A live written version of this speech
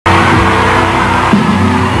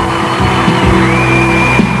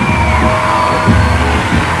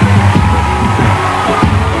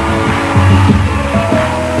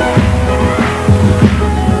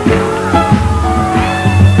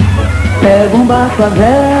Pego um barco a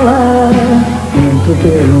vela, entro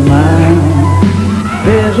pelo mar.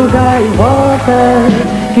 Vejo gaivotas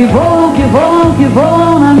que voam, que voam, que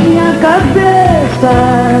voam na minha cabeça.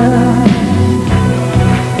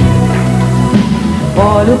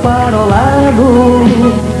 Olho para o lado,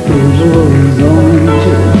 vejo o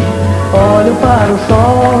horizonte. Olho para o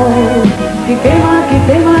sol, que queima, que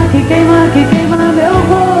queima, que queima, que queima meu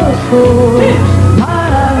rosto.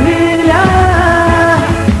 Maravilha,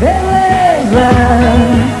 beleza,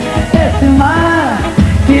 esse mar,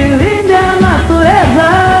 que linda natureza.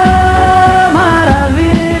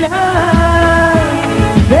 Maravilha,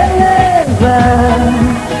 beleza,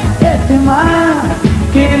 esse mar,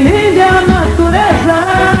 que linda natureza.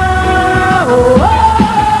 Oh, oh.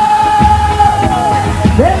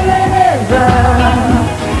 Beleza,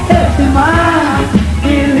 esse mar,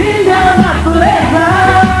 que linda natureza.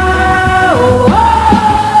 Oh, oh,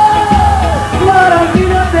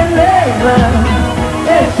 maravilha, beleza,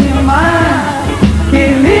 esse mar, que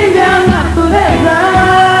linda natureza.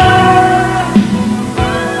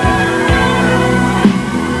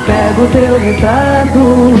 Pego teu retrato,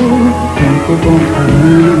 canto com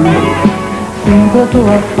carinho. Sinto a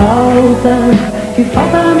tua falta, que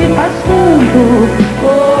falta me faz tanto.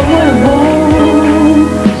 Como é bom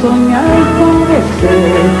sonhar com você,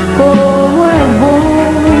 como é bom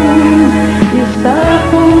estar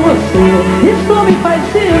com você. Isso me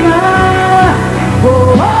fascina. Oh,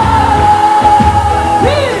 oh,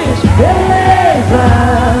 beleza,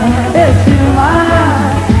 esse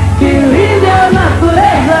mar, que linda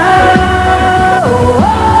natureza. Oh,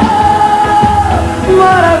 oh,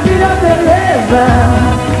 maravilha, beleza,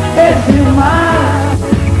 esse mar,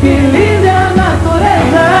 que linda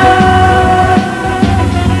natureza.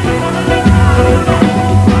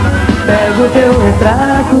 Pego teu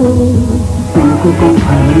retrato, fico com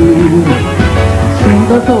carinho.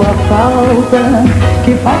 Sinto a tua falta,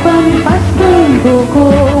 que falta me faz tanto.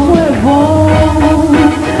 Como é bom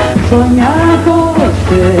sonhar com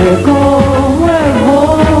você, como é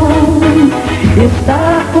bom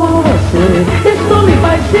estar com você. Isso me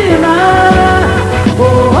fascina. Oh,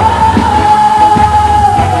 oh,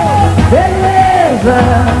 beleza,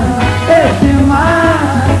 esse mar,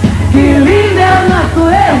 que linda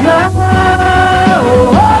natureza.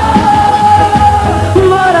 Oh, oh,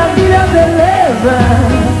 maravilha, beleza,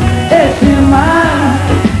 esse mar,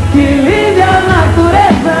 que linda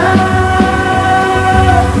natureza.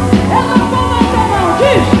 Ela não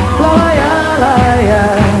diz laia, laia,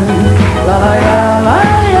 laia,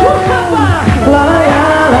 laia, laia,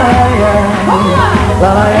 laia,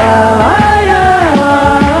 laia.